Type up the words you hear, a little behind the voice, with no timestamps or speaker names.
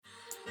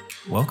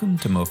Welcome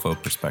to MoFo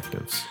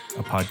Perspectives,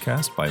 a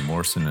podcast by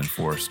Morrison and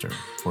Foerster,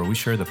 where we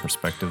share the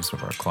perspectives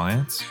of our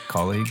clients,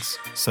 colleagues,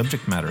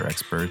 subject matter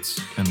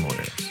experts, and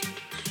lawyers.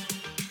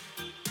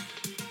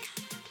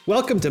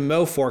 Welcome to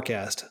Mo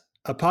Forecast,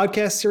 a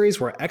podcast series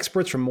where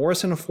experts from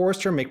Morrison and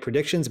Foerster make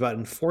predictions about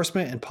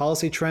enforcement and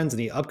policy trends in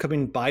the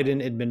upcoming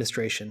Biden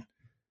administration.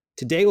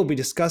 Today we'll be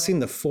discussing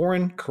the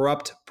Foreign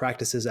Corrupt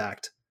Practices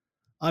Act.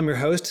 I'm your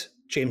host,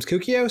 James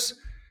Koukios,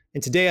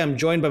 and today I'm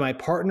joined by my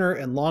partner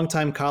and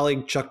longtime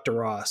colleague, Chuck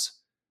DeRoss.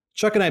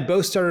 Chuck and I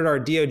both started our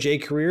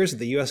DOJ careers at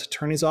the U.S.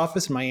 Attorney's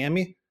Office in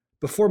Miami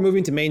before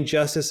moving to Main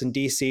Justice in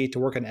D.C. to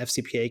work on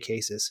FCPA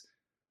cases.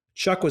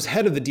 Chuck was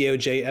head of the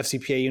DOJ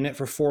FCPA unit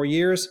for 4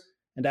 years,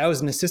 and I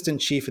was an assistant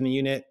chief in the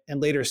unit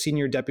and later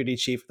senior deputy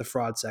chief of the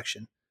fraud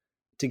section.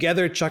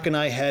 Together, Chuck and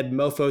I head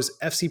MoFo's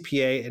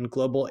FCPA and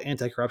Global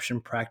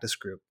Anti-Corruption Practice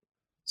Group.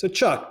 So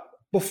Chuck,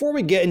 before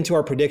we get into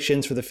our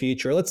predictions for the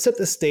future, let's set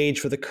the stage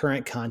for the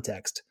current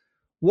context.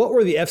 What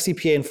were the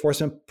FCPA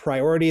enforcement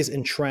priorities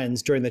and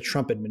trends during the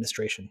Trump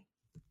administration?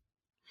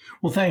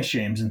 Well, thanks,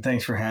 James, and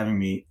thanks for having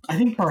me. I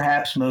think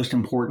perhaps most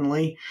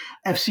importantly,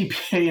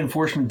 FCPA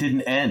enforcement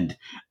didn't end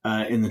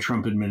in the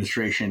Trump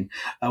administration.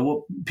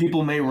 What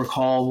people may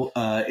recall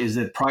is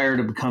that prior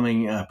to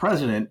becoming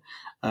president,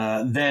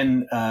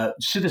 then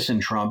citizen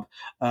Trump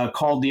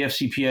called the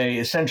FCPA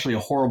essentially a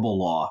horrible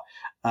law.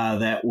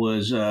 That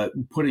was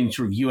putting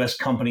sort of U.S.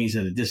 companies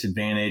at a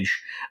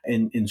disadvantage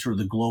in sort of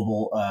the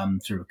global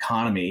sort of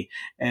economy.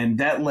 And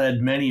that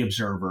led many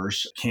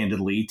observers,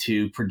 candidly,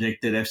 to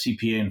predict that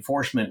FCPA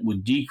enforcement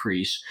would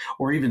decrease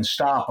or even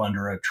stop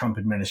under a Trump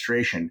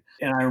administration.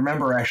 And I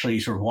remember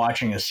actually sort of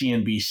watching a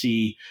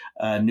CNBC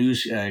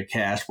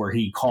newscast where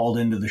he called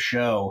into the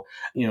show,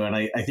 and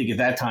I think at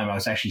that time I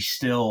was actually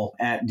still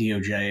at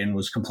DOJ and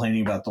was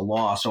complaining about the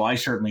law. So I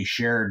certainly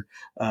shared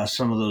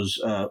some of those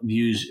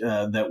views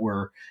that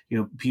were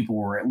people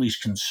were at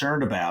least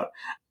concerned about.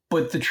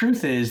 But the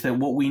truth is that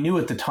what we knew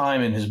at the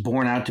time and has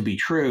borne out to be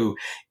true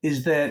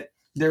is that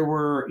there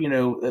were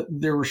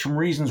some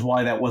reasons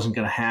why that wasn't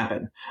going to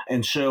happen.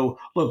 And so,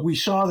 look, we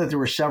saw that there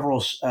were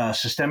several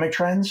systemic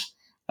trends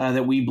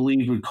that we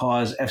believed would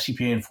cause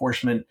FCPA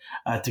enforcement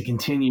to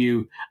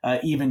continue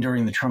even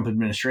during the Trump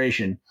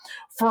administration.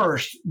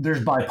 First,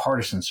 there's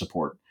bipartisan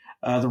support.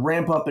 The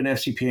ramp up in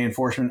FCPA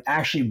enforcement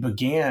actually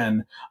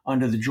began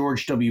under the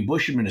George W.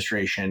 Bush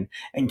administration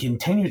and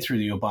continued through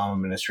the Obama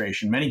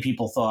administration. Many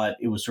people thought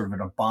it was sort of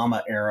an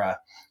Obama era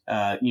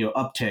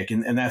uptick,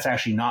 and that's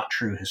actually not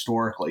true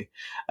historically.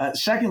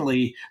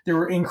 Secondly, there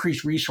were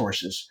increased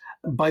resources.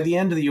 By the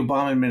end of the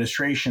Obama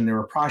administration, there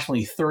were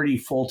approximately 30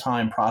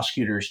 full-time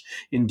prosecutors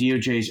in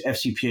DOJ's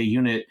FCPA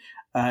unit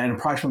and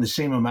approximately the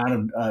same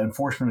amount of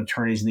enforcement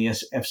attorneys in the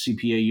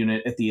FCPA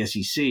unit at the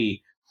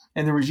SEC.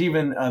 And there was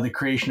even the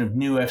creation of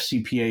new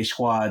FCPA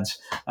squads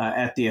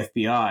at the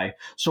FBI.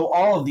 So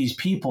all of these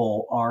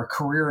people are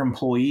career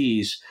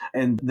employees,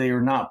 and they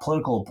are not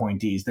political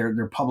appointees.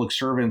 They're public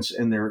servants,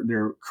 and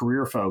they're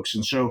career folks.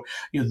 And so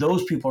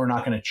those people are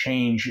not going to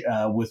change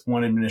with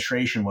one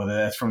administration, whether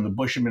that's from the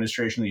Bush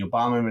administration, the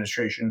Obama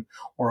administration,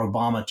 or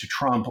Obama to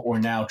Trump, or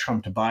now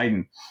Trump to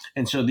Biden.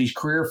 And so these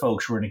career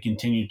folks were going to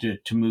continue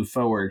to move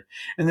forward.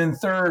 And then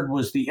third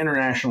was the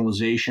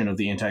internationalization of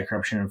the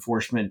anti-corruption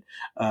enforcement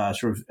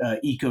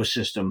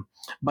ecosystem.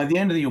 By the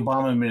end of the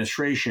Obama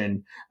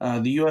administration,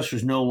 the U.S.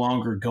 was no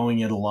longer going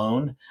it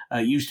alone.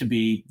 It used to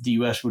be the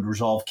U.S. would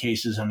resolve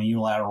cases on a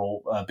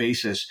unilateral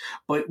basis.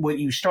 But what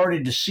you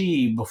started to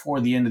see before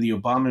the end of the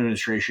Obama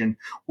administration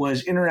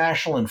was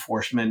international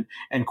enforcement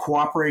and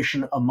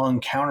cooperation among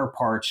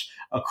counterparts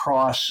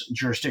across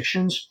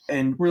jurisdictions.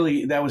 And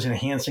really, that was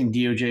enhancing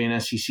DOJ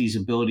and SEC's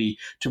ability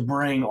to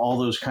bring all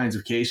those kinds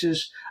of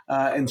cases.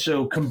 And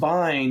so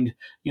combined,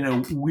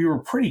 we were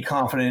pretty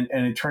confident,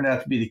 and it turned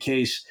out to be the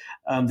case,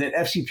 that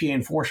FCPA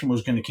enforcement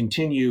was going to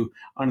continue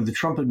under the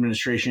Trump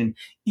administration,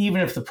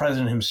 even if the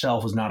president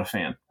himself was not a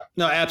fan.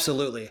 No,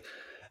 absolutely.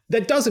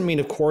 That doesn't mean,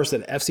 of course,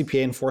 that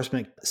FCPA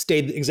enforcement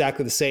stayed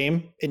exactly the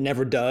same. It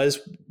never does,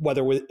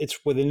 whether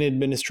it's within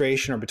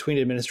administration or between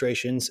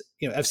administrations.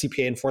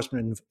 FCPA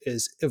enforcement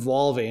is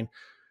evolving.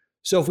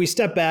 So if we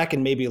step back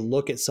and maybe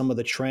look at some of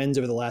the trends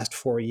over the last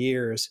 4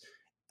 years,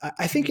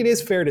 I think it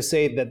is fair to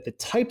say that the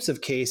types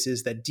of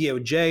cases that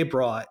DOJ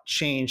brought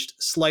changed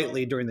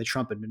slightly during the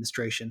Trump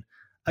administration.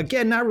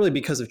 Again, not really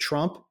because of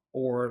Trump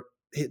or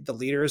the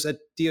leaders at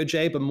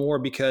DOJ, but more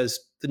because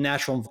the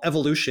natural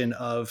evolution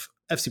of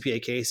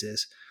FCPA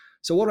cases.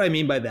 So what do I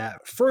mean by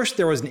that? First,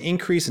 there was an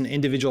increase in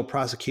individual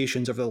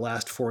prosecutions over the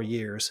last 4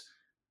 years.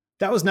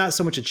 That was not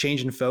so much a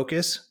change in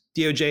focus.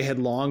 DOJ had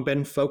long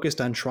been focused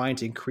on trying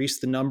to increase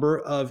the number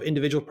of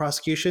individual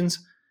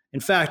prosecutions. In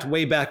fact,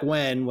 way back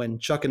when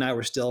Chuck and I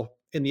were still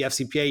in the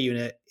FCPA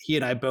unit, he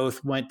and I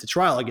both went to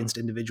trial against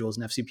individuals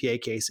in FCPA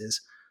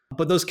cases.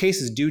 But those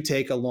cases do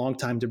take a long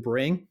time to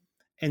bring.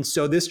 And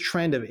so this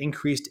trend of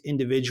increased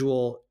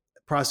individual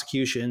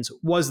prosecutions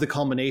was the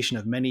culmination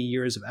of many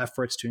years of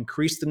efforts to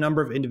increase the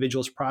number of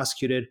individuals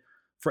prosecuted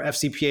for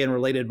FCPA and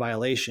related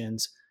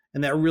violations.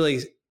 And that really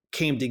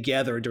came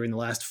together during the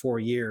last 4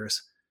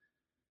 years.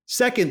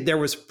 Second, there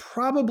was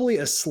probably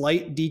a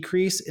slight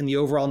decrease in the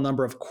overall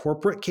number of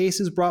corporate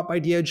cases brought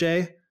by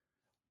DOJ,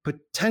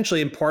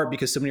 potentially in part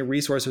because so many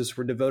resources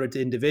were devoted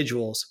to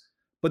individuals.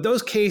 But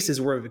those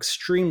cases were of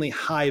extremely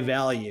high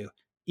value.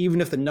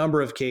 Even if the number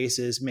of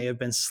cases may have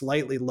been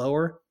slightly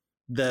lower,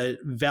 the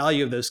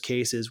value of those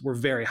cases were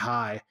very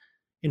high.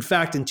 In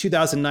fact, in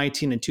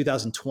 2019 and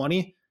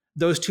 2020,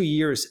 those 2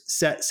 years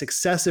set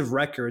successive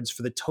records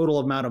for the total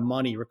amount of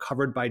money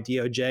recovered by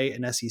DOJ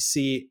and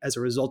SEC as a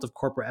result of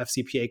corporate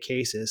FCPA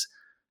cases,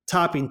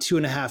 topping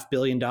 $2.5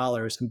 billion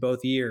in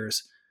both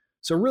years.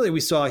 So really, we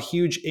saw a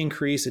huge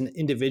increase in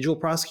individual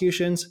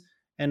prosecutions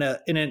and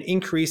an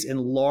increase in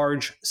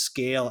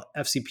large-scale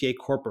FCPA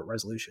corporate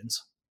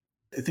resolutions.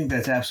 I think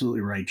that's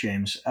absolutely right,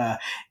 James.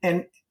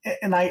 And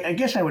I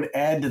guess I would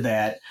add to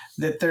that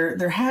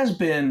there has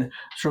been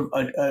sort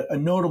of a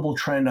notable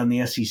trend on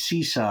the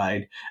SEC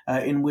side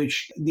in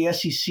which the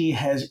SEC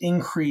has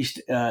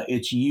increased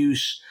its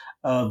use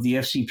of the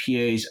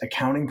FCPA's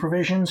accounting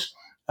provisions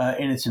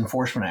in its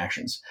enforcement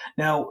actions.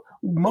 Now,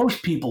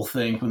 most people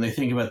think when they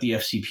think about the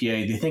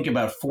FCPA, they think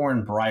about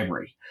foreign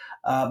bribery.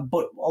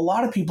 But a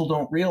lot of people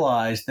don't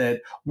realize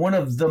that one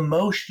of the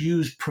most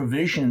used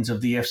provisions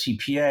of the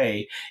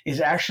FCPA is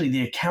actually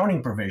the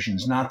accounting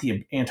provisions, not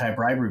the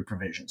anti-bribery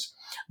provisions.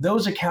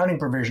 Those accounting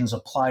provisions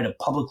apply to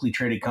publicly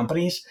traded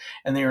companies,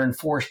 and they are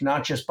enforced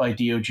not just by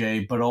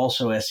DOJ, but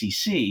also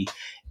SEC.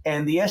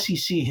 And the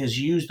SEC has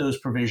used those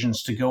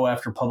provisions to go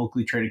after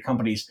publicly traded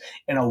companies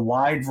in a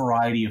wide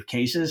variety of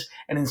cases,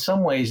 and in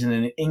some ways in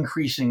an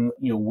increasing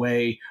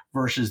way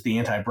versus the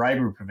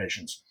anti-bribery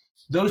provisions.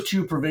 Those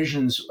two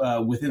provisions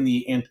within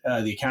the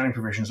accounting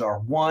provisions are,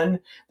 one,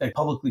 that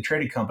publicly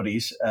traded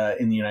companies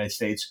in the United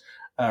States,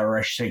 or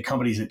I should say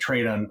companies that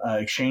trade on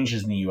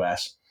exchanges in the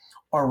U.S.,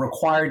 are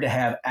required to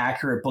have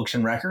accurate books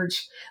and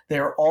records. They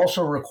are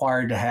also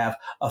required to have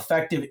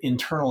effective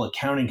internal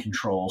accounting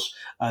controls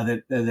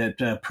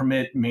that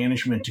permit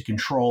management to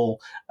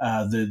control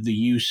the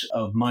use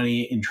of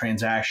money in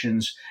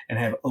transactions and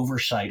have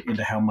oversight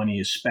into how money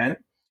is spent.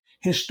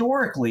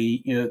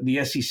 Historically,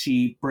 the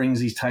SEC brings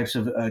these types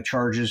of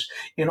charges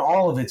in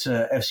all of its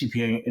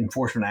FCPA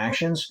enforcement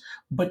actions,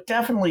 but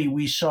definitely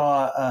we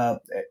saw,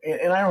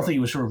 and I don't think it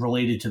was sort of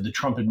related to the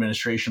Trump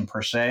administration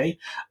per se,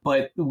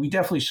 but we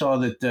definitely saw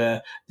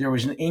that there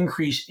was an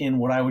increase in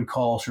what I would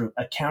call sort of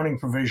accounting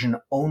provision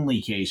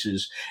only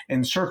cases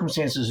and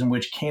circumstances in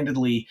which,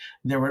 candidly,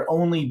 there would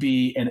only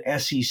be an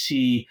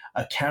SEC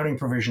accounting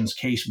provisions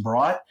case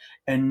brought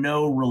and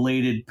no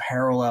related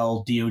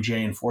parallel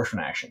DOJ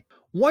enforcement action.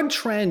 One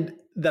trend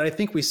that I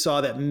think we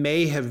saw that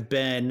may have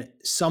been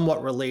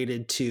somewhat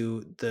related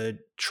to the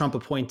Trump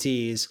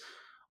appointees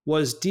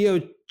was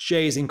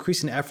DOJ's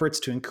increasing efforts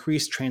to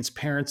increase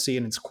transparency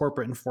in its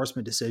corporate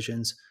enforcement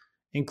decisions,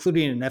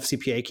 including in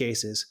FCPA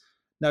cases.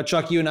 Now,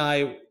 Chuck, you and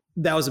I,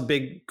 that was a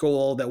big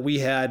goal that we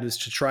had, was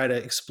to try to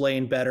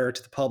explain better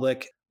to the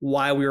public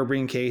why we were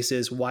bringing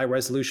cases, why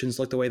resolutions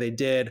looked the way they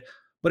did.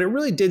 But it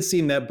really did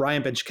seem that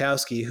Brian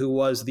Benczkowski, who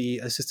was the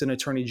Assistant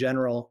Attorney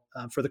General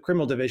for the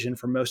criminal division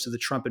for most of the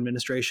Trump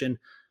administration,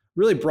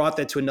 really brought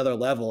that to another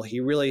level. He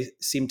really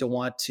seemed to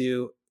want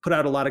to put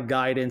out a lot of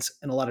guidance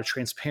and a lot of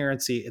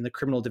transparency in the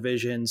criminal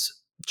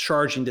division's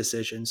charging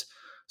decisions.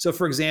 So,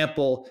 for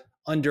example,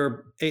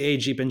 under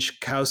AAG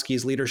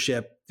Benczkowski's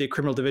leadership, the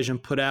criminal division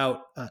put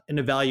out an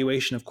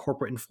evaluation of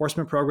corporate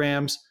enforcement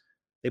programs.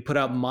 They put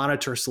out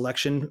monitor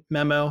selection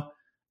memo,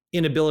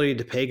 inability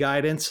to pay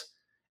guidance.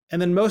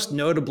 And then most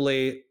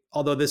notably,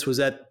 although this was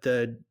at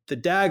the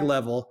DAG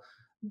level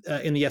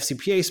in the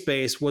FCPA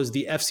space, was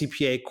the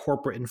FCPA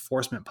corporate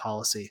enforcement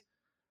policy.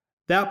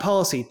 That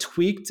policy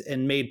tweaked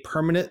and made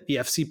permanent the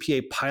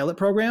FCPA pilot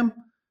program,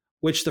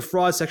 which the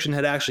fraud section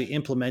had actually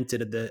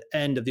implemented at the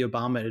end of the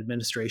Obama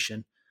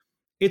administration.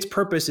 Its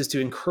purpose is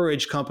to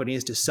encourage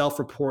companies to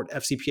self-report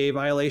FCPA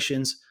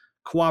violations,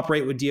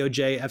 cooperate with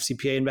DOJ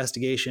FCPA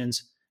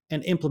investigations,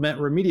 and implement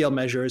remedial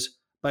measures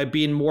by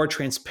being more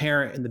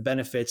transparent in the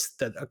benefits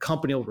that a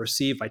company will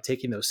receive by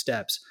taking those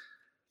steps.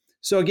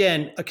 So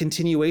again, a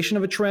continuation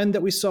of a trend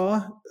that we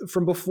saw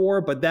from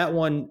before, but that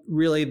one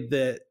really,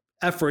 the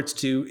efforts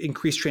to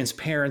increase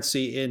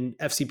transparency in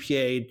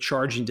FCPA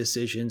charging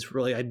decisions,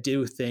 really, I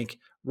do think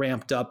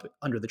ramped up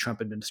under the Trump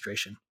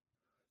administration.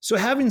 So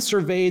having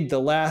surveyed the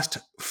last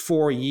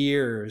 4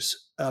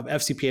 years of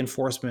FCPA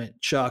enforcement,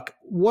 Chuck,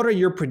 what are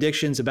your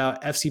predictions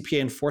about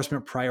FCPA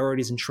enforcement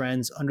priorities and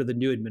trends under the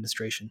new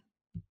administration?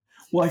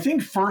 Well, I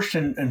think first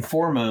and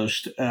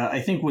foremost, I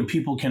think what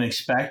people can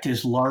expect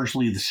is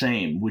largely the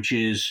same, which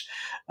is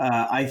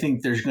I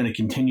think there's going to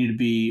continue to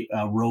be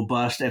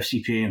robust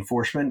FCPA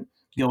enforcement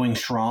going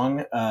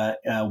strong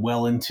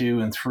well into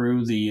and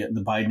through the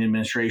Biden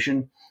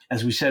administration.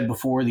 As we said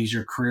before, these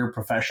are career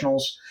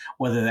professionals,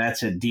 whether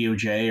that's at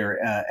DOJ or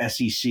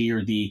SEC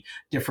or the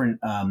different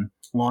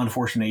law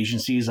enforcement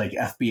agencies like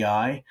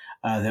FBI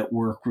that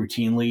work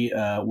routinely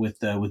with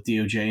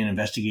DOJ in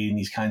investigating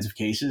these kinds of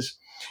cases.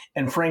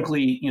 And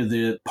frankly,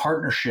 the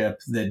partnership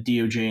that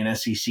DOJ and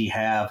SEC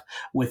have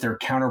with their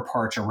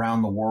counterparts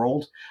around the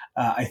world,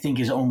 I think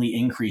is only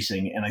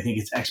increasing, and I think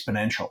it's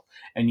exponential.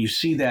 And you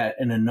see that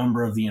in a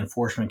number of the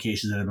enforcement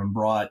cases that have been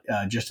brought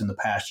just in the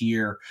past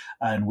year,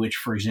 in which,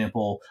 for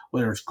example,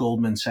 whether it's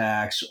Goldman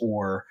Sachs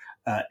or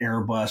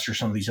Airbus or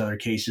some of these other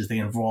cases, they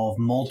involve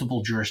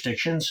multiple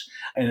jurisdictions.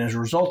 And as a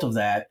result of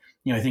that,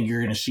 I think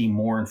you're going to see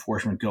more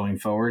enforcement going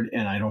forward,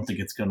 and I don't think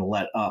it's going to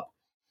let up.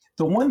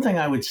 The one thing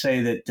I would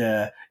say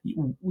that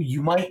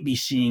you might be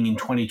seeing in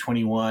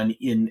 2021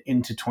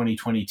 into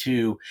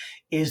 2022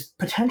 is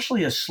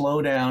potentially a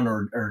slowdown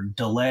or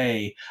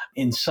delay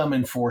in some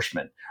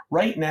enforcement.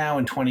 Right now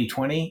in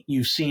 2020,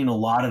 you've seen a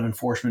lot of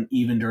enforcement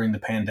even during the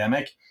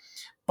pandemic,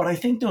 but I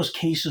think those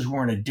cases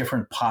were in a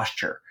different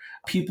posture.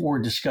 People were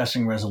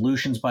discussing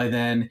resolutions by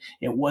then.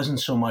 It wasn't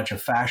so much a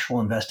factual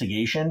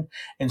investigation.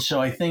 And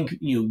so I think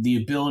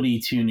the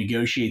ability to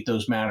negotiate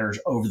those matters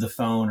over the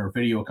phone or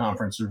video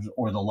conferences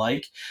or the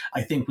like,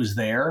 I think was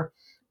there.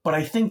 But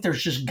I think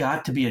there's just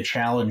got to be a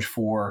challenge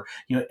for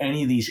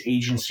any of these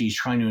agencies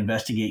trying to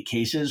investigate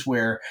cases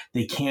where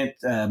they can't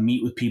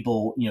meet with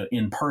people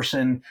in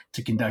person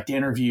to conduct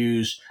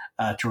interviews,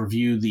 to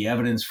review the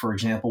evidence, for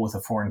example, with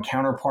a foreign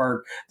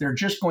counterpart. There are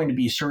just going to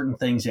be certain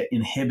things that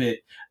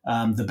inhibit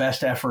the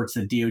best efforts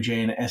that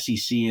DOJ and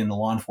SEC and the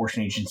law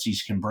enforcement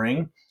agencies can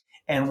bring.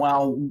 And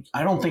while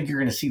I don't think you're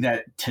going to see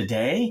that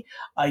today,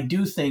 I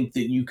do think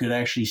that you could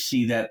actually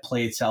see that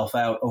play itself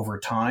out over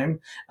time.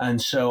 And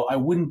so I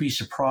wouldn't be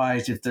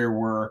surprised if there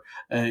were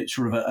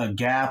sort of a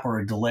gap or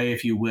a delay,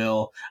 if you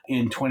will,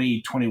 in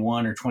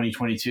 2021 or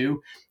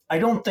 2022. I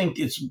don't think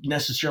it's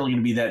necessarily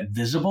going to be that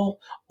visible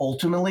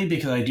ultimately,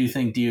 because I do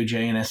think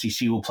DOJ and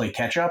SEC will play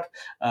catch up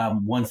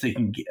once they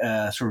can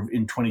sort of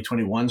in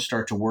 2021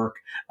 start to work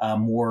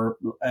more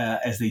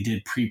as they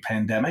did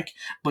pre-pandemic.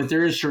 But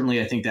there is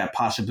certainly, I think, that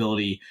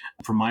possibility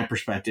from my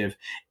perspective.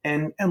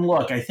 And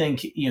look, I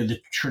think the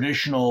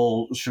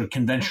traditional sort of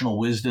conventional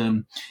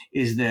wisdom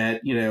is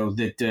that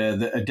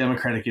a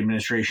Democratic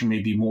administration may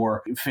be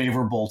more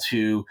favorable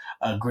to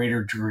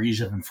greater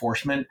degrees of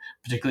enforcement,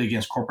 particularly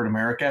against corporate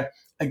America.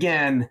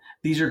 Again,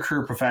 these are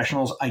career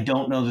professionals. I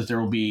don't know that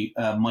there will be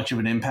much of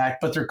an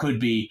impact, but there could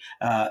be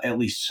at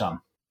least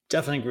some.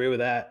 Definitely agree with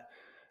that.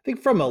 I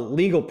think from a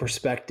legal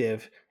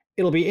perspective,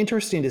 it'll be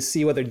interesting to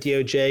see whether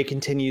DOJ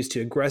continues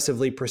to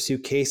aggressively pursue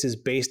cases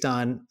based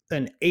on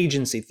an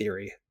agency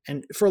theory.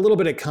 And for a little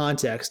bit of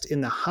context,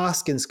 in the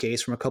Hoskins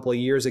case from a couple of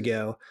years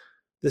ago,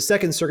 the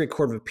Second Circuit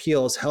Court of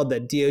Appeals held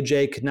that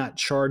DOJ could not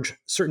charge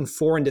certain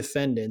foreign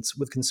defendants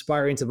with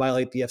conspiring to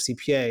violate the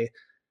FCPA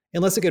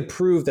unless it could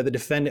prove that the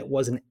defendant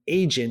was an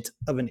agent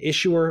of an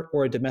issuer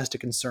or a domestic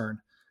concern.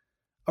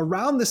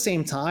 Around the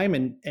same time,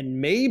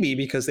 and maybe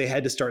because they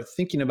had to start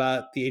thinking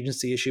about the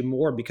agency issue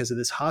more because of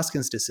this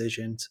Hoskins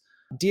decision,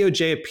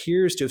 DOJ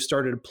appears to have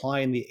started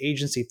applying the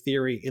agency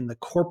theory in the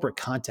corporate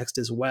context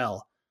as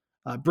well,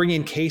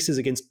 bringing cases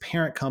against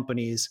parent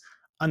companies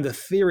on the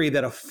theory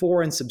that a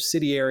foreign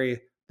subsidiary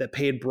that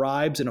paid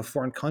bribes in a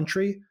foreign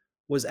country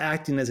was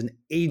acting as an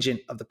agent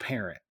of the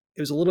parent.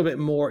 It was a little bit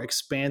more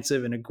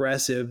expansive and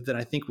aggressive than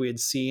I think we had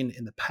seen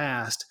in the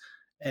past.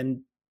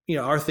 And,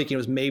 our thinking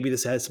was maybe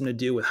this had something to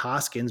do with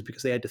Hoskins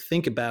because they had to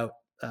think about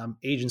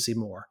agency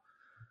more.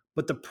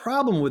 But the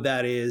problem with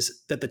that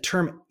is that the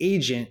term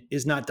agent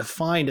is not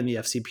defined in the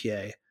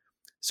FCPA.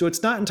 So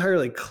it's not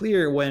entirely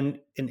clear when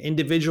an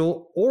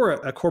individual or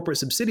a corporate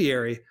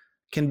subsidiary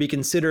can be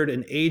considered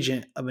an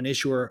agent of an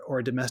issuer or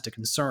a domestic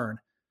concern.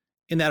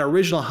 In that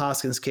original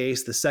Hoskins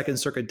case, the Second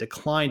Circuit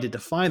declined to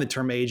define the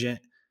term agent,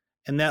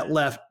 and that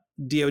left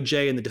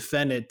DOJ and the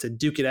defendant to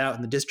duke it out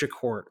in the district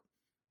court.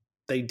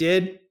 They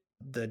did.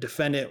 The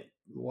defendant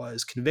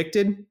was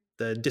convicted.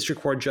 The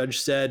district court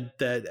judge said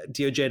that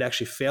DOJ had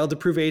actually failed to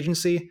prove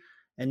agency,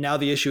 and now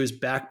the issue is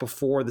back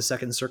before the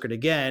Second Circuit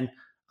again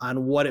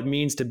on what it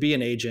means to be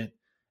an agent.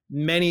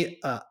 Many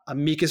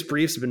amicus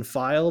briefs have been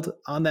filed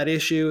on that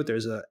issue.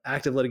 There's an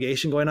active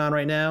litigation going on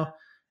right now.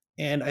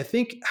 And I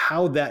think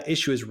how that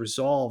issue is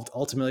resolved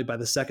ultimately by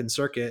the Second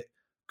Circuit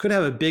could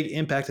have a big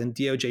impact on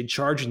DOJ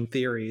charging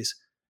theories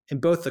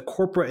in both the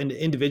corporate and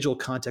individual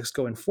context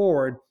going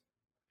forward,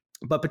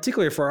 but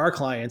particularly for our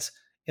clients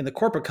in the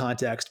corporate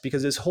context,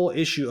 because this whole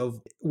issue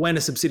of when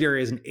a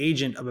subsidiary is an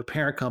agent of a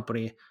parent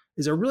company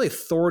is a really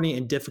thorny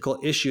and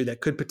difficult issue that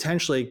could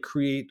potentially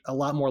create a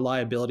lot more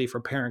liability for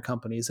parent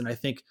companies than I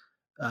think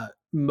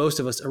most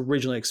of us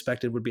originally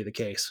expected would be the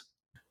case.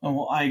 Oh,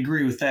 well, I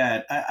agree with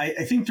that.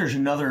 I think there's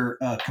another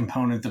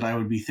component that I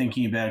would be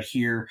thinking about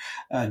here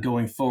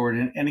going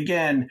forward. And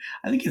again,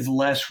 I think it's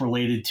less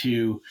related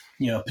to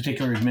a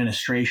particular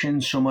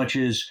administration so much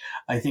as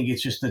I think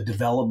it's just the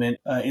development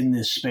in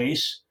this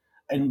space.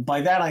 And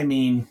by that, I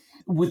mean,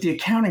 with the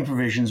accounting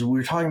provisions we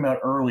were talking about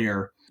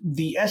earlier,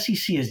 The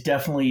SEC has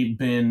definitely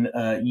been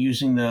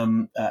using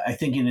them, I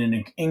think, in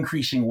an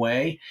increasing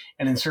way,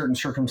 and in certain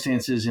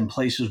circumstances in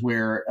places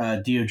where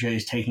DOJ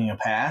is taking a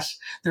pass.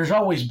 There's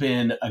always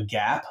been a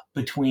gap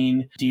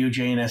between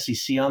DOJ and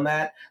SEC on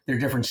that. There are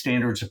different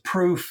standards of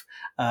proof,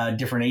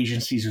 different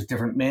agencies with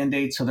different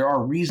mandates, so there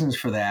are reasons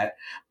for that.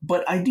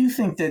 But I do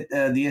think that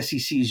the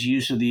SEC's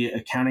use of the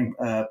accounting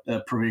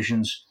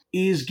provisions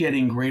is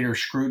getting greater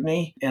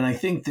scrutiny, and I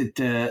think that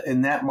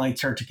and that might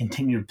start to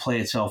continue to play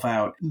itself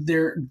out.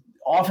 There,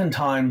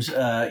 oftentimes,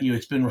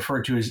 it's been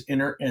referred to as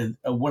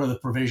one of the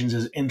provisions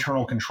as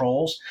internal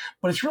controls,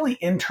 but it's really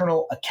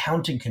internal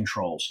accounting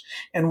controls,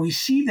 and we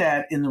see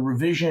that in the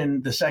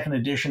revision, the second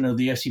edition of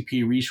the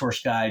FCPA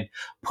Resource Guide,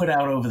 put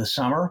out over the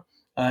summer.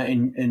 At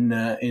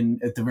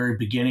the very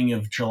beginning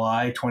of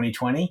July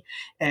 2020.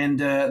 And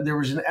there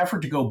was an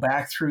effort to go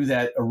back through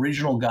that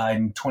original guide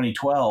in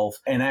 2012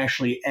 and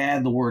actually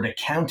add the word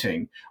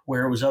accounting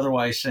where it was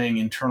otherwise saying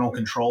internal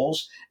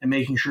controls and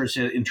making sure it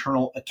said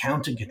internal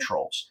accounting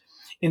controls.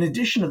 In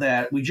addition to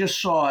that, we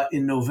just saw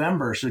in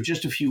November, so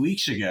just a few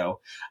weeks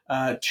ago,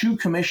 two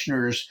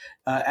commissioners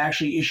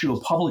actually issue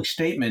a public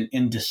statement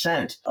in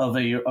dissent of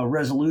a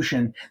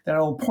resolution that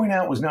I'll point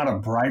out was not a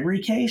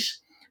bribery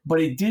case, but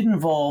it did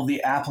involve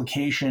the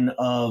application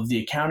of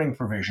the accounting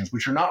provisions,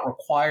 which are not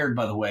required,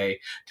 by the way,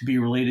 to be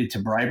related to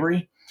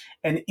bribery.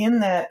 And in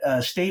that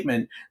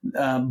statement,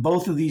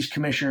 both of these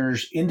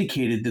commissioners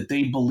indicated that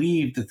they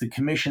believed that the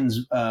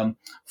commission's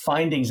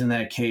findings in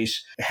that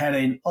case had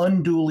an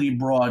unduly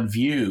broad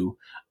view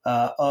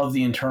of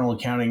the internal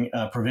accounting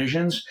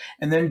provisions,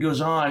 and then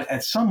goes on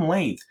at some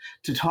length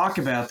to talk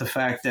about the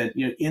fact that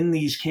in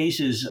these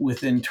cases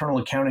with internal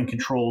accounting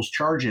controls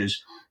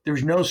charges,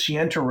 there's no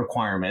scienter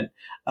requirement,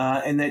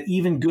 and that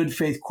even good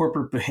faith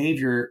corporate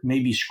behavior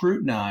may be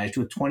scrutinized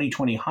with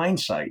 20/20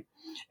 hindsight.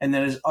 And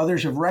that as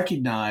others have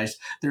recognized,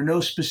 there are no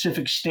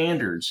specific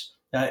standards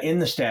in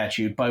the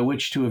statute by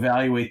which to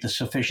evaluate the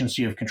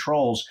sufficiency of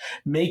controls,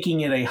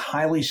 making it a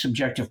highly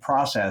subjective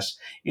process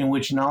in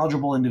which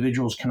knowledgeable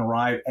individuals can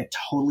arrive at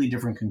totally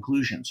different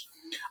conclusions.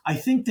 I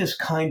think this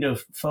kind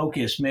of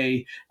focus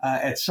may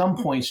at some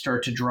point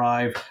start to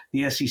drive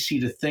the SEC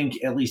to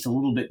think at least a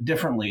little bit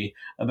differently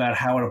about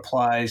how it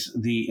applies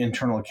the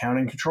internal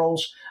accounting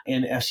controls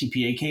in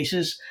FCPA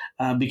cases,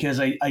 because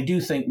I do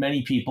think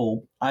many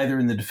people, either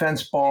in the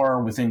defense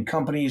bar, within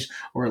companies,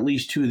 or at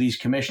least two of these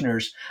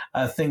commissioners,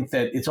 think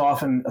that it's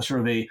often a sort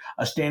of a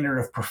standard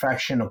of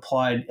perfection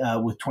applied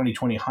with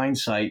 20/20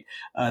 hindsight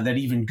that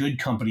even good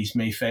companies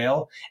may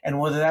fail, and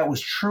whether that was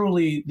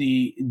truly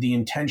the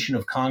intention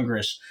of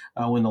Congress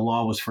when the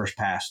law was first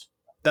passed.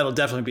 That'll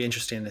definitely be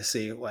interesting to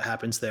see what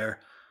happens there.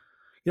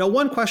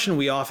 One question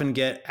we often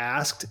get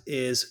asked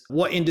is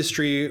what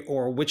industry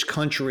or which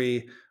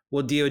country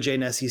will DOJ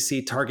and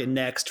SEC target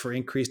next for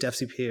increased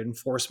FCPA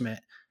enforcement?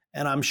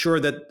 And I'm sure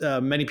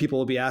that many people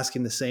will be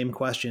asking the same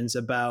questions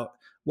about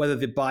whether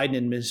the Biden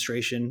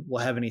administration will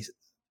have any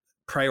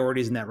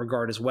priorities in that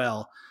regard as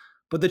well.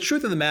 But the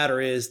truth of the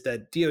matter is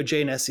that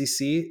DOJ and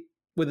SEC,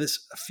 with a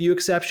few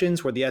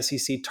exceptions where the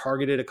SEC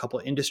targeted a couple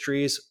of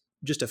industries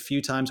just a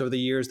few times over the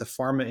years, the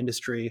pharma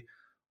industry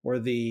or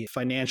the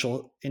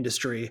financial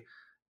industry,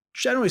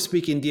 generally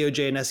speaking,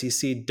 DOJ and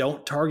SEC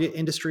don't target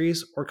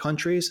industries or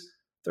countries.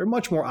 They're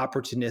much more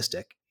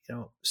opportunistic,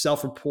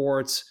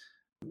 self-reports,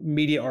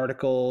 media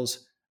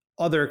articles,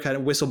 other kind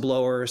of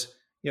whistleblowers.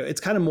 It's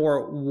kind of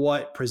more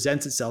what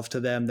presents itself to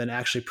them than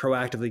actually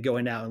proactively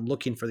going out and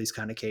looking for these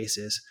kind of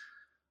cases.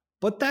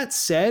 But that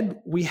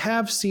said, we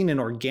have seen an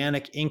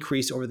organic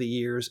increase over the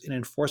years in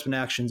enforcement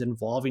actions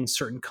involving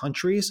certain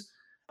countries,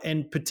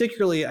 and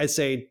particularly, I'd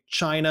say,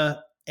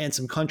 China and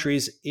some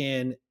countries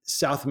in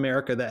South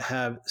America that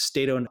have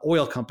state-owned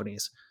oil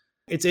companies.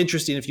 It's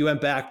interesting, if you went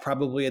back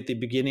probably at the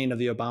beginning of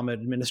the Obama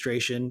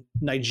administration,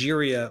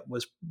 Nigeria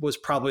was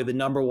probably the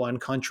number one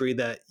country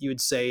that you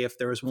would say if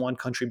there was one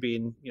country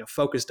being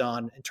focused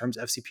on in terms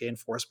of FCPA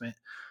enforcement.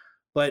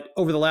 But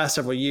over the last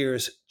several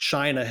years,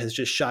 China has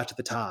just shot to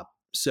the top.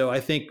 So I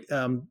think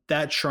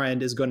that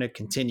trend is going to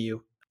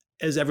continue.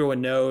 As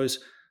everyone knows,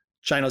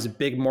 China is a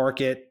big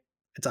market.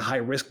 It's a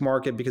high-risk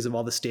market because of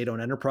all the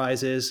state-owned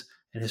enterprises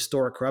and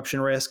historic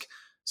corruption risk.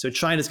 So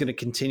China is going to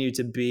continue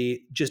to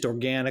be just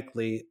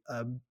organically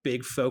a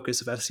big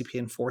focus of FCPA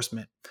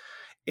enforcement.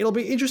 It'll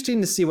be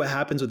interesting to see what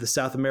happens with the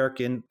South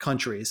American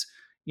countries.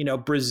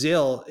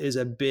 Brazil is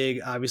a big,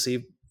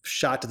 obviously,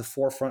 shot to the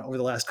forefront over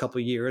the last couple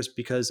of years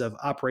because of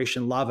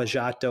Operation Lava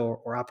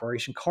Jato or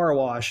Operation Car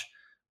Wash,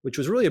 which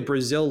was really a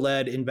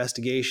Brazil-led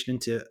investigation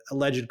into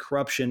alleged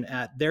corruption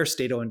at their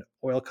state-owned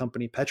oil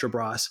company,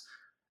 Petrobras.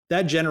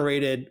 That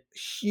generated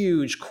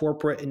huge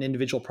corporate and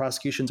individual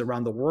prosecutions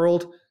around the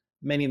world,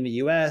 many in the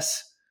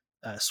US,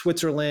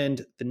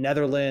 Switzerland, the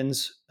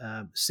Netherlands,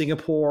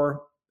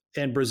 Singapore,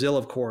 and Brazil,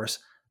 of course.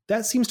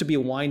 That seems to be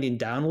winding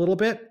down a little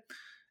bit.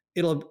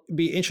 It'll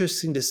be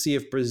interesting to see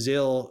if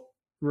Brazil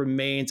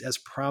remains as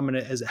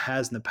prominent as it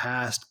has in the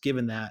past,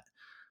 given that.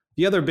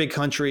 The other big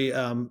country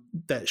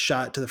that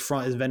shot to the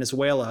front is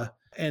Venezuela,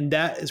 and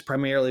that is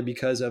primarily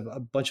because of a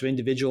bunch of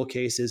individual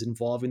cases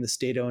involving the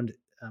state-owned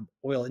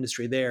oil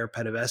industry there,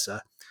 PDVSA.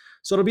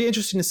 So it'll be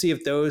interesting to see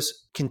if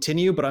those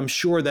continue, but I'm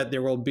sure that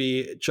there will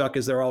be, Chuck,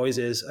 as there always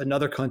is,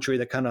 another country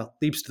that kind of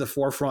leaps to the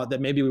forefront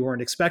that maybe we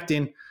weren't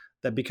expecting,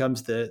 that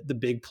becomes the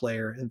big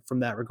player from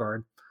that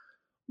regard.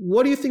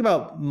 What do you think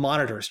about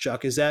monitors,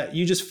 Chuck? Is that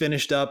you just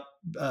finished up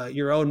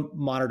your own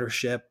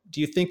monitorship? Do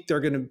you think there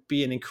are going to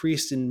be an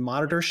increase in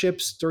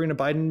monitorships during the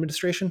Biden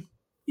administration?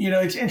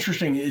 It's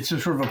interesting. It's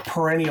a sort of a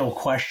perennial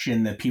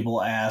question that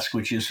people ask,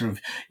 which is sort of,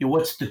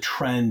 what's the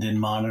trend in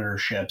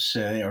monitorships?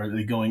 Are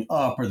they going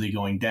up? Are they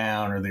going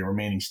down? Are they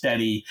remaining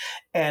steady?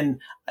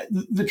 And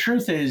the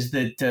truth is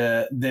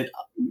that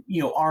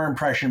our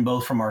impression,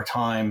 both from our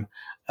time,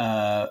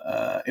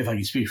 if I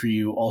can speak for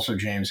you also,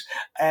 James,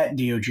 at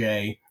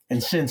DOJ,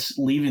 and since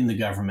leaving the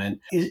government,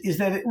 is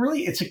that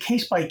it's a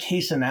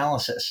case-by-case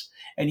analysis.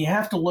 And you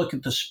have to look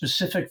at the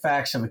specific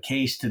facts of a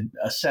case to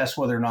assess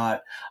whether or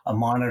not a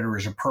monitor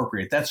is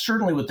appropriate. That's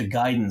certainly what the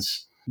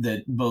guidance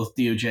that both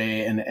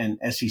DOJ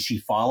and SEC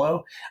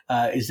follow,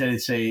 is that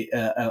it's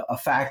a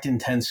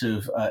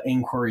fact-intensive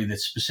inquiry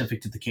that's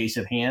specific to the case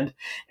at hand.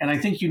 And I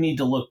think you need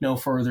to look no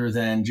further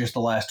than just the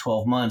last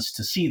 12 months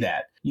to see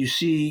that. You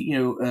see,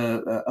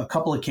 a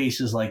couple of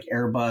cases like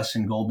Airbus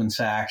and Goldman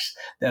Sachs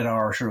that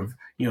are sort of,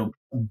 $1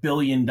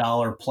 billion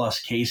plus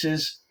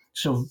cases.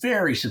 So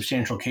very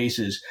substantial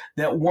cases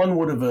that one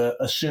would have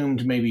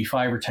assumed maybe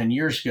 5 or 10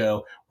 years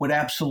ago would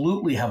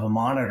absolutely have a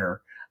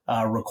monitor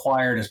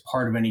required as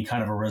part of any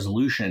kind of a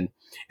resolution.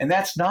 And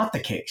that's not the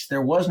case.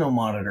 There was no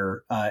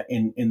monitor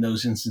in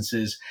those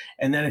instances.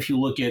 And then if you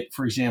look at,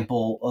 for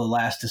example,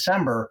 last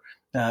December,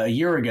 a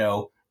year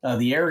ago,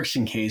 the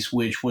Ericsson case,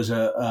 which was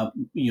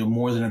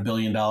more than $1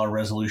 billion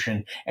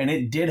resolution, and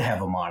it did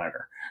have a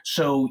monitor.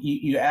 So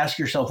you ask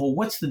yourself, well,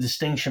 what's the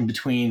distinction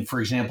between,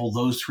 for example,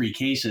 those three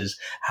cases?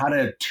 How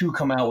do two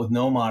come out with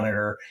no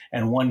monitor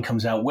and one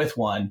comes out with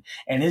one?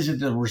 And is it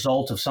the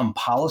result of some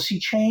policy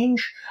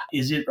change?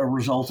 Is it a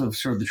result of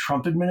sort of the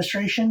Trump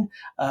administration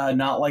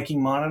not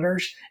liking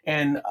monitors?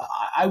 And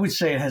I would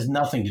say it has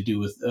nothing to do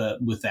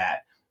with that.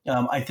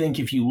 I think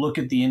if you look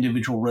at the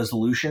individual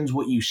resolutions,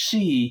 what you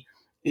see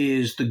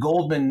is the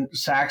Goldman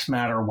Sachs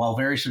matter, while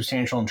very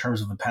substantial in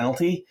terms of a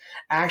penalty,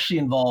 actually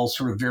involves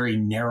sort of very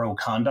narrow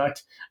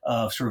conduct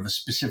of sort of a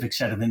specific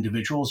set of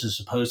individuals as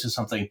opposed to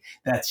something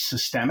that's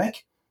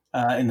systemic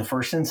in the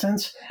first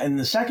instance. And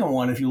the second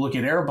one, if you look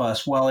at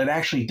Airbus, while it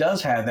actually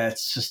does have that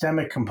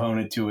systemic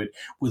component to it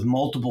with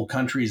multiple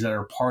countries that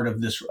are part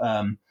of this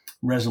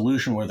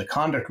resolution where the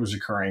conduct was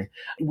occurring,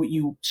 what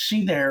you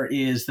see there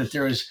is that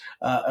there is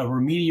a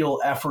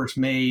remedial efforts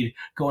made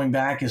going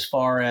back as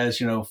far as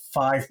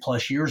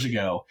 5+ years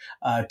ago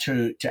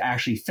to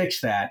actually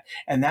fix that,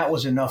 and that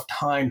was enough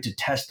time to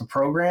test the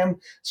program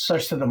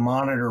such that a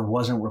monitor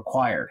wasn't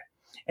required.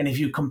 And if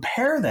you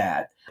compare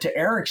that to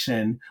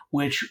Ericsson,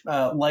 which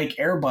like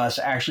Airbus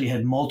actually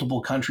had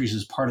multiple countries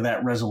as part of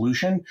that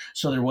resolution,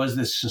 so there was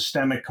this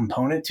systemic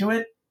component to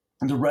it.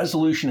 The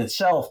resolution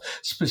itself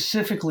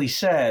specifically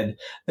said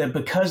that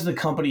because the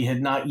company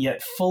had not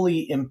yet fully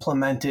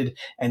implemented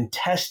and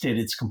tested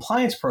its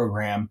compliance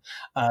program,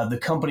 the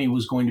company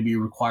was going to be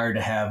required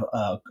to have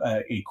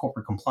a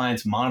corporate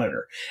compliance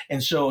monitor.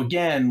 And so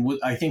again,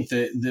 I think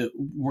the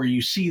where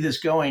you see this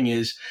going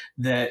is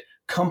that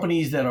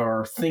companies that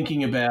are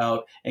thinking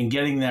about and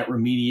getting that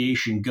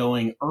remediation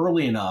going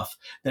early enough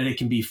that it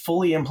can be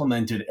fully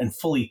implemented and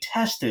fully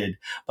tested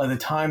by the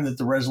time that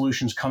the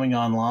resolution is coming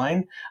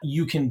online,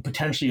 you can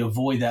potentially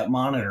avoid that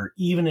monitor,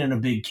 even in a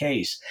big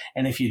case.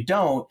 And if you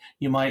don't,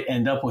 you might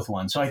end up with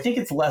one. So I think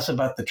it's less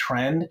about the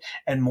trend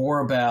and more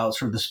about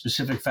sort of the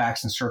specific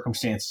facts and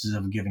circumstances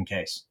of a given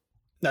case.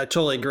 I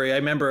totally agree. I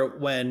remember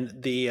when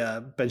the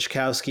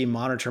Benczkowski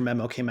monitor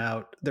memo came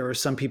out, there were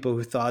some people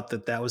who thought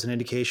that was an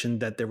indication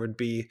that there would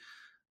be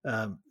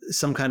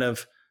some kind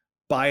of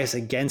bias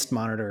against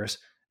monitors.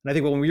 And I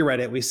think when we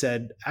read it, we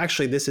said,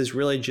 actually, this is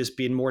really just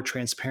being more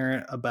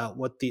transparent about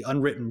what the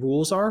unwritten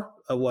rules are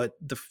of what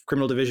the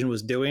criminal division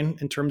was doing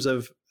in terms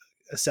of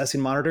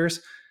assessing monitors,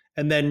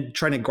 and then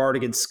trying to guard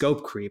against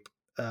scope creep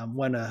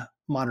when a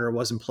monitor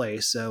was in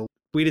place. So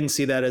we didn't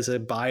see that as a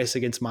bias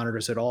against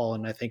monitors at all.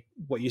 And I think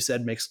what you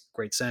said makes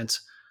great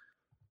sense.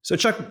 So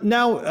Chuck,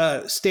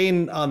 now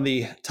staying on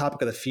the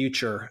topic of the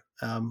future,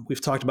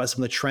 we've talked about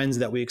some of the trends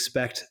that we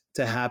expect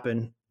to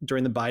happen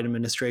during the Biden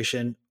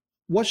administration.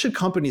 What should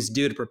companies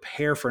do to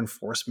prepare for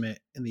enforcement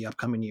in the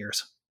upcoming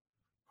years?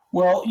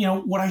 Well,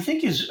 what I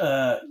think is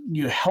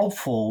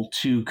helpful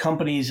to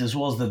companies as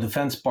well as the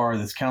defense bar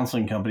that's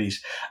counseling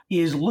companies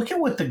is look at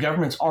what the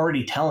government's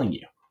already telling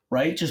you.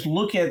 Right? Just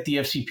look at the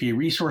FCPA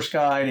resource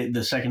guide.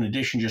 The second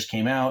edition just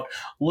came out.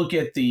 Look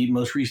at the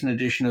most recent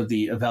edition of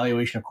the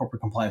evaluation of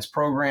corporate compliance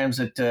programs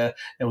that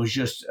was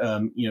just,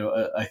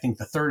 I think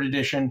the third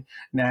edition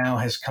now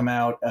has come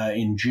out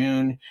in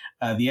June.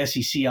 The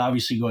SEC,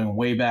 obviously going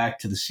way back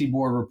to the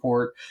Seaboard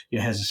report,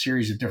 it has a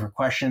series of different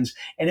questions.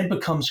 And it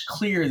becomes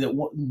clear that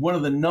one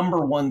of the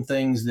number one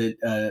things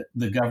that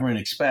the government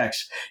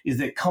expects is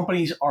that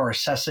companies are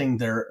assessing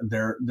their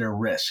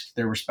risk,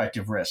 their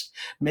respective risk,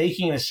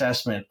 making an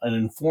assessment an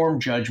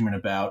informed judgment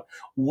about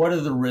what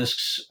are the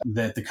risks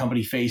that the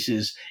company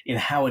faces in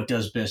how it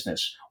does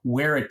business,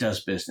 where it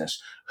does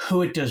business,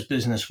 who it does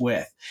business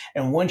with.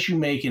 And once you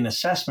make an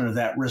assessment of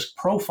that risk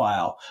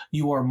profile,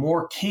 you are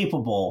more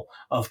capable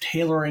of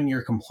tailoring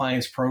your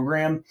compliance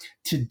program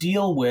to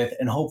deal with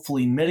and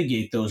hopefully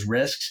mitigate those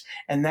risks.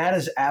 And that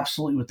is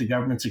absolutely what the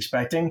government's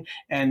expecting.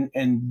 And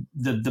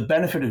the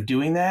benefit of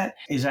doing that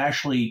is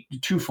actually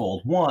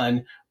twofold.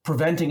 One,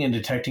 preventing and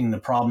detecting the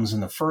problems in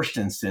the first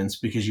instance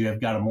because you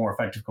have got a more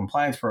effective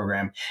compliance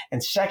program.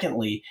 And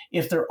secondly,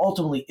 if there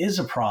ultimately is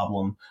a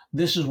problem,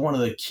 this is one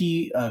of the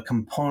key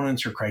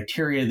components or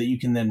criteria that you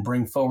can then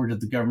bring forward to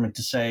the government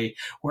to say,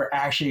 we're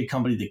actually a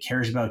company that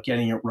cares about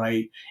getting it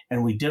right,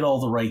 and we did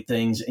all the right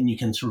things, and you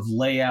can sort of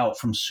lay out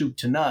from soup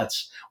to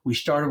nuts. We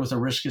started with a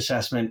risk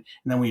assessment,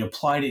 and then we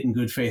applied it in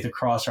good faith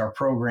across our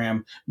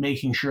program,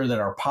 making sure that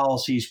our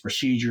policies,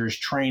 procedures,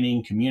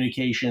 training,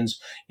 communications,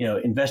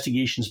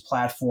 investigations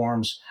platforms,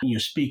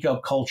 speak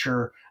up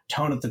culture,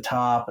 tone at the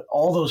top,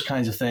 all those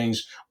kinds of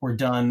things were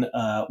done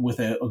with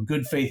a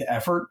good faith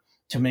effort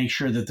to make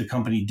sure that the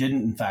company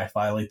didn't, in fact,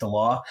 violate the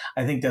law.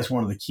 I think that's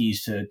one of the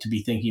keys to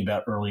be thinking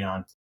about early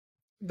on.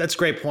 That's a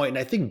great point. And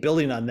I think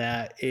building on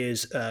that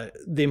is the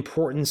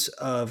importance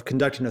of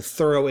conducting a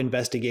thorough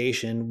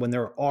investigation when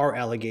there are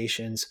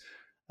allegations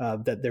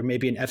that there may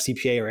be an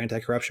FCPA or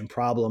anti-corruption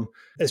problem.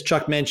 As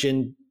Chuck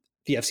mentioned,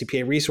 the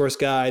FCPA resource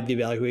guide, the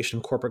evaluation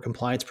of corporate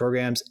compliance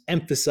programs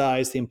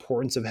emphasize the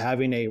importance of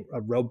having a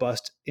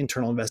robust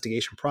internal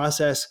investigation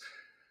process.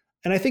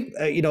 And I think,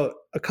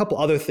 a couple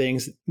other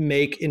things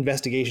make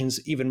investigations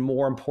even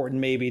more important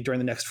maybe during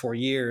the next 4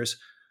 years.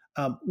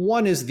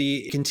 One is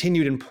the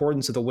continued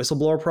importance of the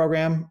whistleblower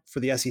program for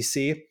the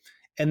SEC.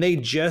 And they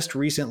just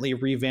recently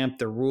revamped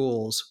the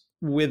rules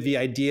with the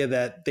idea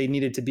that they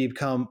needed to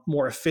become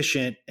more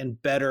efficient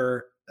and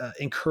better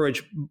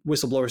encourage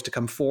whistleblowers to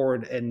come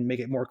forward and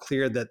make it more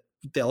clear that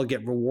they'll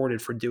get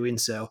rewarded for doing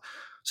so.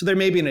 So there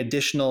may be an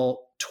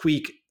additional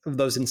tweak of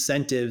those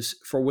incentives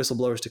for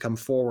whistleblowers to come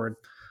forward.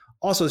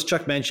 Also, as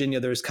Chuck mentioned,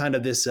 there's kind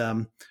of this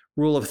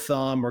rule of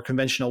thumb or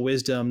conventional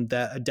wisdom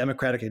that a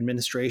Democratic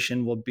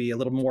administration will be a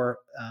little more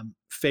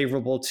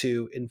favorable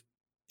to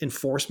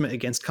enforcement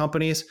against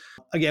companies.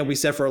 Again, we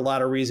said for a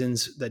lot of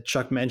reasons that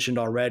Chuck mentioned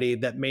already,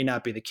 that may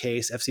not be the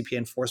case. FCPA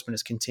enforcement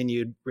has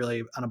continued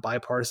really on a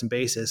bipartisan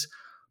basis.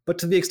 But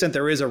to the extent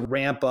there is a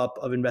ramp up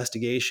of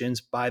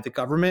investigations by the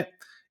government,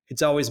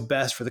 it's always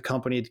best for the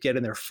company to get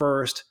in there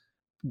first,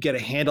 get a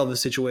handle of the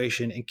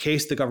situation in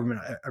case the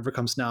government ever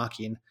comes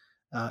knocking.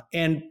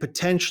 And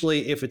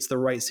potentially, if it's the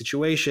right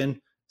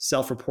situation,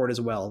 self-report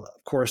as well.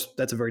 Of course,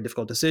 that's a very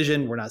difficult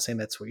decision. We're not saying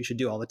that's what you should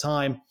do all the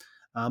time.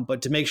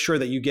 But to make sure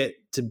that you get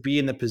to be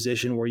in the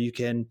position where you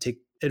can take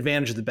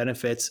advantage of the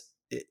benefits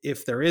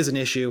if there is an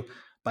issue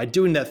by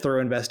doing that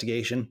thorough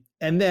investigation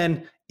and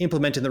then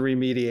implementing the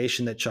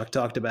remediation that Chuck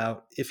talked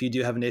about. If you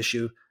do have an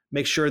issue,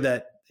 make sure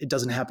that it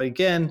doesn't happen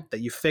again, that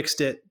you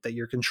fixed it, that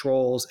your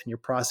controls and your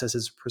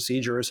processes,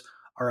 procedures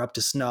are up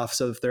to snuff.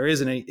 So if there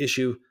is an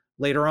issue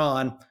later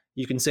on,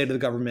 you can say to the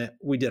government,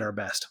 we did our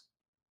best.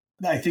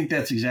 I think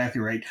that's exactly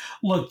right.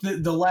 Look,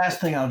 the last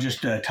thing I'll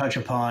just touch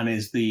upon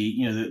is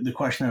the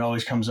question that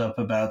always comes up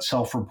about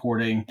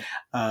self-reporting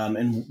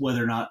and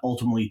whether or not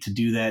ultimately to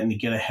do that and to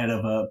get ahead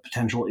of a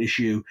potential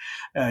issue.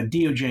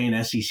 DOJ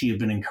and SEC have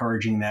been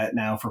encouraging that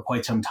now for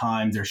quite some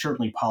time. There's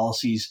certainly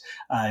policies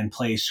in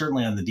place,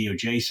 certainly on the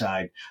DOJ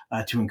side,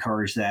 to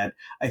encourage that.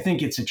 I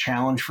think it's a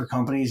challenge for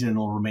companies, and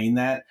it'll remain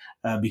that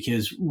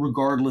because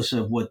regardless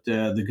of what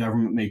the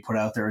government may put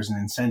out there as an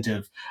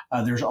incentive,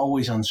 there's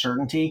always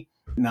uncertainty.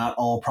 Not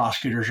all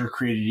prosecutors are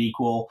created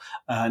equal.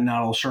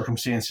 Not all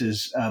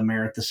circumstances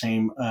merit the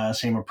same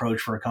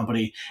approach for a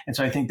company. And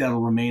so I think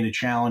that'll remain a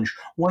challenge.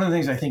 One of the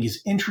things I think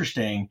is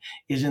interesting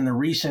is in the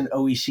recent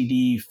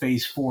OECD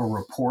Phase 4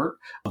 report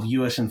of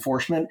U.S.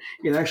 enforcement,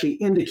 it actually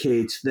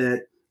indicates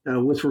that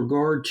with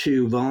regard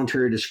to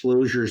voluntary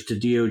disclosures to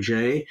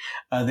DOJ,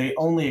 they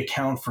only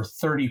account for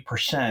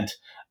 30%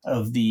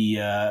 of the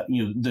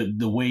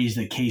ways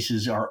that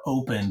cases are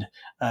opened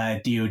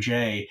at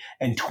DOJ,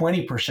 and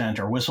 20%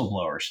 are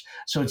whistleblowers.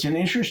 So it's an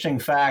interesting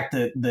fact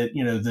that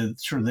the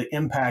sort of the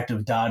impact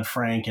of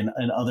Dodd-Frank and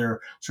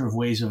other sort of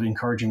ways of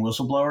encouraging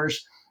whistleblowers,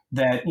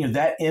 that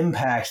that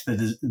impacts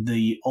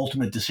the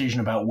ultimate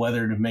decision about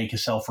whether to make a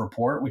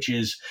self-report, which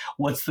is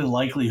what's the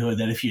likelihood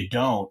that if you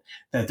don't,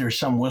 that there's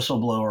some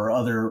whistleblower or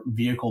other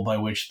vehicle by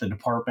which the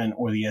department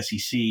or the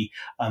SEC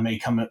may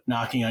come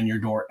knocking on your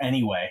door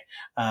anyway.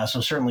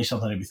 So certainly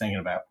something to be thinking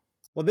about.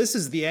 Well, this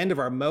is the end of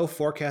our Mo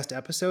Forecast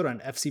episode on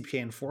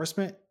FCPA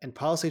enforcement and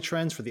policy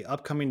trends for the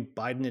upcoming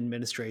Biden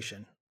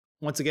administration.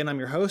 Once again, I'm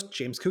your host,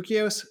 James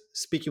Koukios,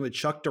 speaking with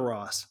Chuck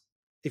DeRoss.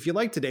 If you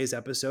liked today's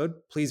episode,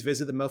 please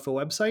visit the MoFo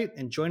website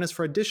and join us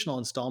for additional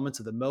installments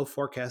of the Mo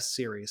Forecast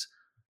series,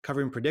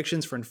 covering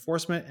predictions for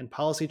enforcement and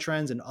policy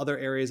trends in other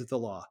areas of the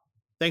law.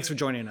 Thanks for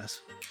joining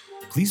us.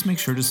 Please make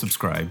sure to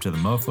subscribe to the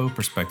MoFo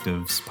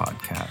Perspectives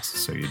podcast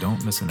so you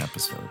don't miss an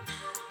episode.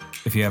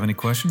 If you have any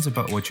questions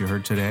about what you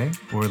heard today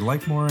or would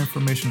like more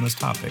information on this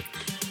topic,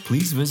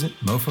 please visit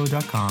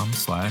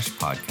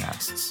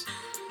mofo.com/podcasts.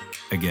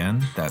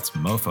 Again, that's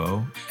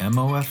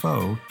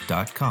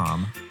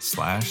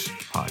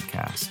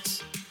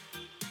mofo.com/podcasts.